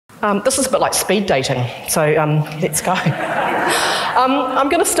This is a bit like speed dating, so let's go. I'm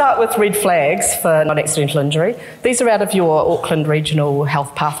going to start with red flags for non-accidental injury. These are out of your Auckland regional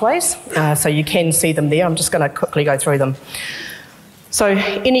health pathways, so you can see them there. I'm just going to quickly go through them. So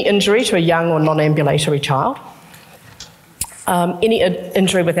any injury to a young or non-ambulatory child, any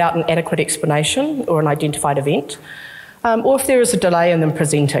injury without an adequate explanation or an identified event, or if there is a delay in them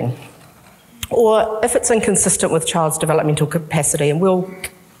presenting, or if it's inconsistent with child's developmental capacity, and we'll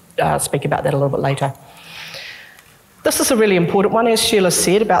speak about that a little bit later. This is a really important one. As Sheila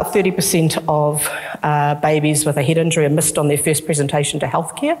said, about 30% of babies with a head injury are missed on their first presentation to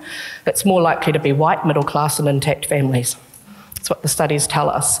healthcare. It's more likely to be white, middle class and intact families. That's what the studies tell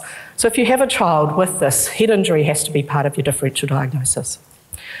us. So if you have a child with this, head injury has to be part of your differential diagnosis.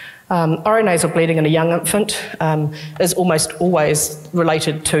 Oronasal bleeding in a young infant is almost always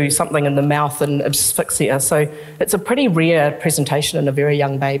related to something in the mouth and asphyxia, so it's a pretty rare presentation in a very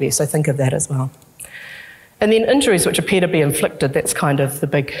young baby, so think of that as well. And then injuries which appear to be inflicted, that's kind of the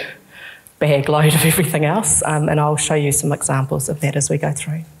big bag load of everything else, and I'll show you some examples of that as we go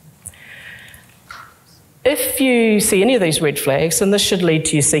through. If you see any of these red flags, then this should lead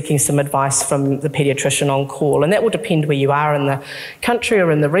to you seeking some advice from the paediatrician on call, and that will depend where you are in the country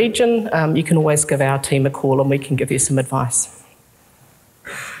or in the region. You can always give our team a call and we can give you some advice.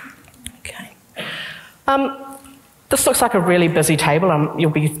 Okay. This looks like a really busy table. You'll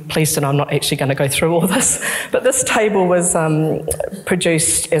be pleased to know I'm not actually going to go through all this, but this table was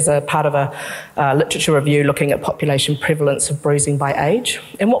produced as a part of a literature review looking at population prevalence of bruising by age.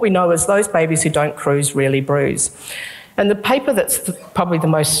 And what we know is those babies who don't cruise rarely bruise. And the paper that's probably the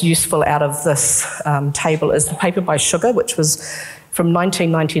most useful out of this table is the paper by Sugar, which was from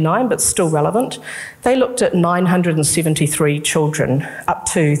 1999, but still relevant. They looked at 973 children up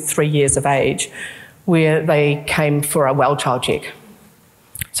to 3 years of age, where they came for a well child check.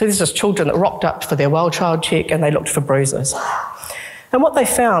 So these are just children that rocked up for their well child check and they looked for bruises. And what they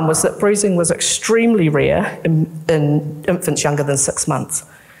found was that bruising was extremely rare in infants younger than 6 months.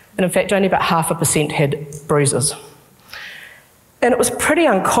 And in fact, only about 0.5% had bruises. And it was pretty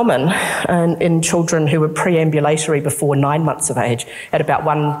uncommon in children who were pre-ambulatory before 9 months of age, at about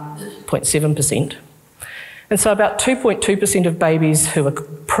 1.7%. And so about 2.2% of babies who were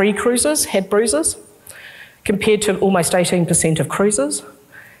pre-cruisers had bruises, compared to almost 18% of cruisers,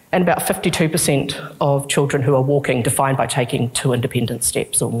 and about 52% of children who are walking, defined by taking 2 independent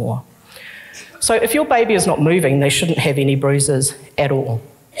steps or more. So if your baby is not moving, they shouldn't have any bruises at all.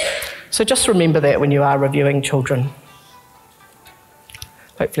 So just remember that when you are reviewing children.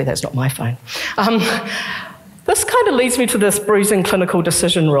 Hopefully that's not my phone. This kind of leads me to this bruising clinical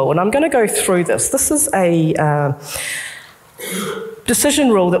decision rule, and I'm going to go through this. This is a decision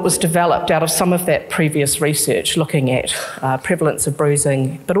rule that was developed out of some of that previous research looking at prevalence of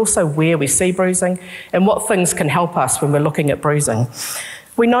bruising, but also where we see bruising and what things can help us when we're looking at bruising.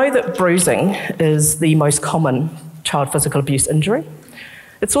 We know that bruising is the most common child physical abuse injury.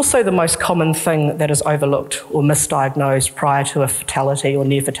 It's also the most common thing that is overlooked or misdiagnosed prior to a fatality or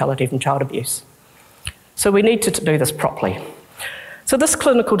near fatality from child abuse. So we need to do this properly. So this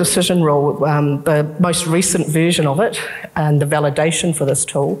clinical decision rule, the most recent version of it and the validation for this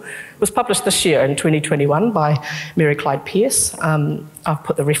tool was published this year in 2021 by Mary Clyde Pierce. I've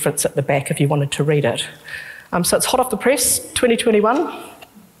put the reference at the back if you wanted to read it. So it's hot off the press, 2021. I'm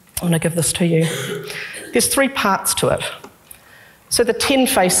going to give this to you. There's 3 parts to it. So the 10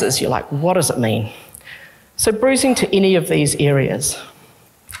 faces, you're like, what does it mean? So bruising to any of these areas.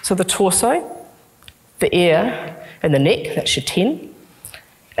 So the torso, the ear, and the neck, that's your 10.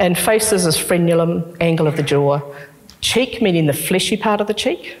 And faces is frenulum, angle of the jaw, cheek, meaning the fleshy part of the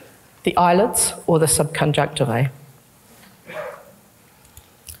cheek, the eyelids, or the subconjunctiva.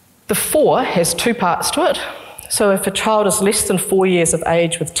 The 4 has 2 parts to it. So if a child is less than 4 years of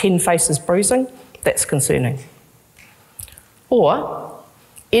age with 10 faces bruising, that's concerning. Or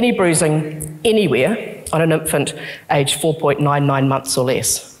any bruising anywhere on an infant aged 4.99 months or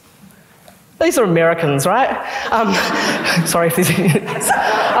less. These are Americans, right? Sorry if there's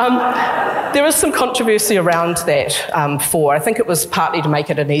there is some controversy around that 4. I think it was partly to make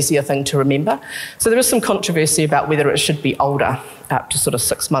it an easier thing to remember. So there is some controversy about whether it should be older, up to sort of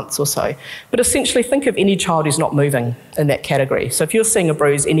 6 months or so. But essentially, think of any child who's not moving in that category. So if you're seeing a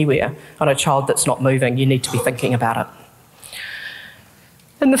bruise anywhere on a child that's not moving, you need to be thinking about it.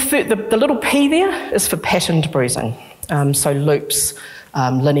 And the little P there is for patterned bruising. So loops,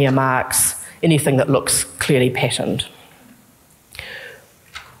 linear marks, anything that looks clearly patterned.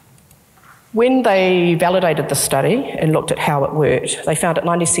 When they validated the study and looked at how it worked, they found it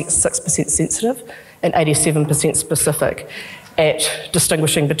 96% sensitive and 87% specific. at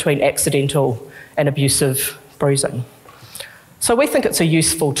distinguishing between accidental and abusive bruising. So we think it's a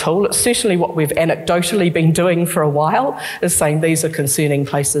useful tool. It's certainly what we've anecdotally been doing for a while, is saying these are concerning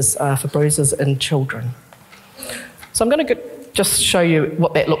places for bruises in children. So I'm going to just show you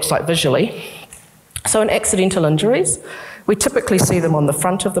what that looks like visually. So in accidental injuries, we typically see them on the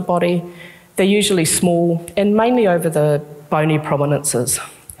front of the body. They're usually small and mainly over the bony prominences.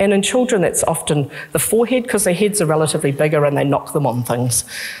 And in children, that's often the forehead, because their heads are relatively bigger and they knock them on things.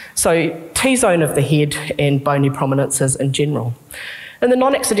 So T-zone of the head and bony prominences in general. In the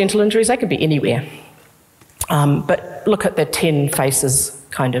non-accidental injuries, they could be anywhere. But look at the 10 faces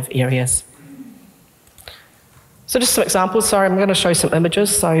kind of areas. So just some examples. Sorry, I'm going to show some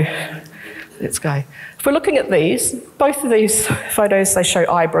images, so let's go. If we're looking at these, both of these photos, they show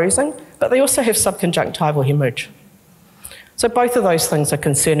eye bruising, but they also have subconjunctival hemorrhage. So both of those things are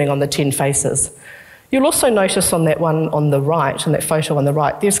concerning on the 10 faces. You'll also notice on that one on the right, in that photo on the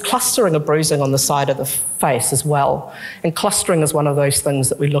right, there's clustering of bruising on the side of the face as well. And clustering is one of those things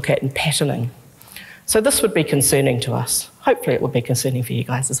that we look at in patterning. So this would be concerning to us. Hopefully it would be concerning for you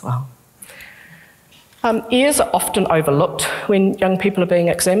guys as well. Ears are often overlooked when young people are being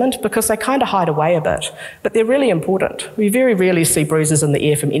examined because they kind of hide away a bit, but they're really important. We very rarely see bruises in the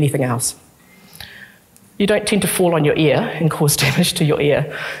ear from anything else. You don't tend to fall on your ear and cause damage to your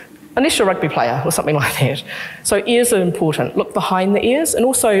ear, unless you're a rugby player or something like that. So ears are important. Look behind the ears, and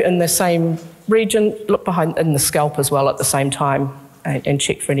also in the same region, look behind in the scalp as well at the same time and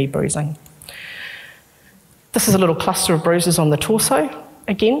check for any bruising. This is a little cluster of bruises on the torso.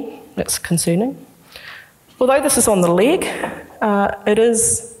 Again, that's concerning. Although this is on the leg, it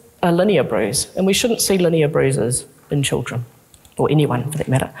is a linear bruise, and we shouldn't see linear bruises in children, or anyone for that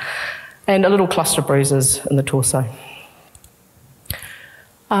matter. And a little cluster of bruises in the torso.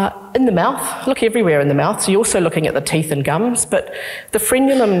 In the mouth, look everywhere in the mouth, so you're also looking at the teeth and gums, but the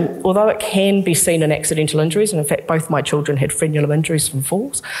frenulum, although it can be seen in accidental injuries, and in fact both my children had frenulum injuries from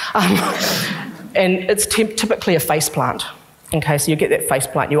falls, and it's typically a face plant. Okay, so you get that face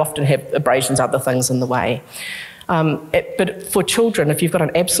plant, you often have abrasions, other things in the way. But for children, if you've got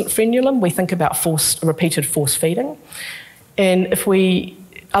an absent frenulum, we think about repeated force feeding. And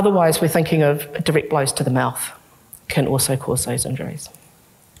otherwise we're thinking of direct blows to the mouth can also cause those injuries.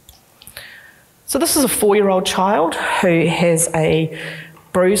 So this is a 4-year-old child who has a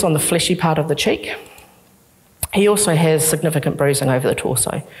bruise on the fleshy part of the cheek. He also has significant bruising over the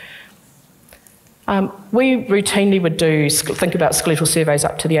torso. We routinely would think about skeletal surveys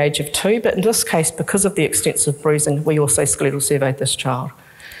up to the age of 2, but in this case, because of the extensive bruising, we also skeletal surveyed this child,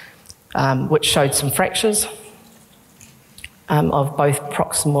 which showed some fractures of both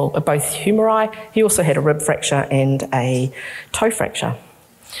humeri. He also had a rib fracture and a toe fracture.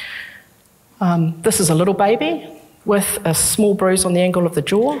 This is a little baby with a small bruise on the angle of the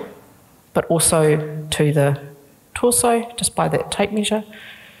jaw, but also to the torso, just by that tape measure.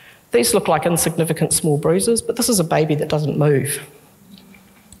 These look like insignificant small bruises, but this is a baby that doesn't move.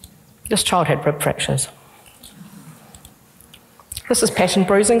 This child had rib fractures. This is pattern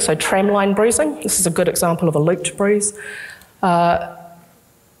bruising, so tramline bruising. This is a good example of a looped bruise.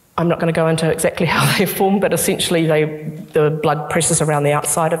 I'm not going to go into exactly how they form, but essentially the blood presses around the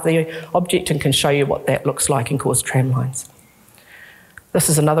outside of the object and can show you what that looks like and cause tramlines. This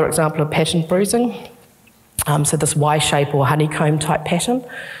is another example of pattern bruising. So this Y-shape or honeycomb type pattern.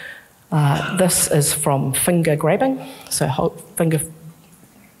 This is from finger grabbing, so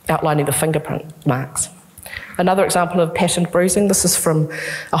outlining the fingerprint marks. Another example of patterned bruising, this is from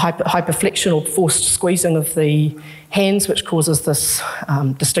a hyperflexion or forced squeezing of the hands, which causes this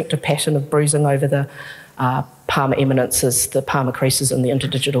distinctive pattern of bruising over the palmar eminences, the palmar creases and the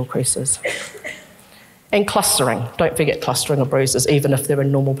interdigital creases. And clustering, don't forget clustering of bruises, even if they're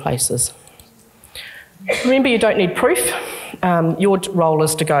in normal places. Remember, you don't need proof. Your role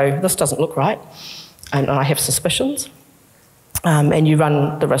is to go, this doesn't look right, and I have suspicions. And you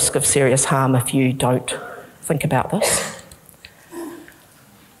run the risk of serious harm if you don't think about this.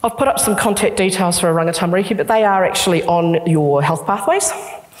 I've put up some contact details for a rangatamariki, but they are actually on your health pathways.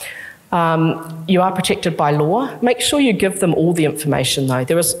 You are protected by law. Make sure you give them all the information though.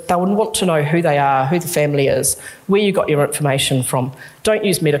 They would want to know who they are, who the family is, where you got your information from. Don't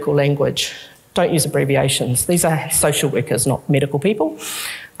use medical language. Don't use abbreviations. These are social workers, not medical people.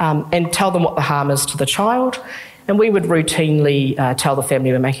 And tell them what the harm is to the child. And we would routinely tell the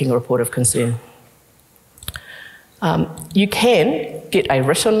family we're making a report of concern. You can get a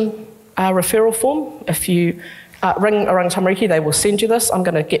written referral form if you Ring Oranga Tamariki, they will send you this. I'm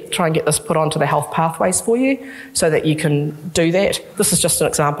going to try and get this put onto the health pathways for you so that you can do that. This is just an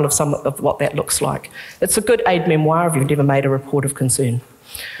example of some of what that looks like. It's a good aid memoir if you've never made a report of concern.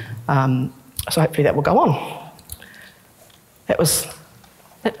 So hopefully that will go on. That was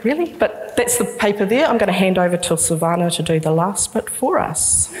it really, but that's the paper there. I'm going to hand over to Silvana to do the last bit for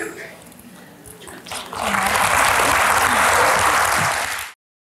us.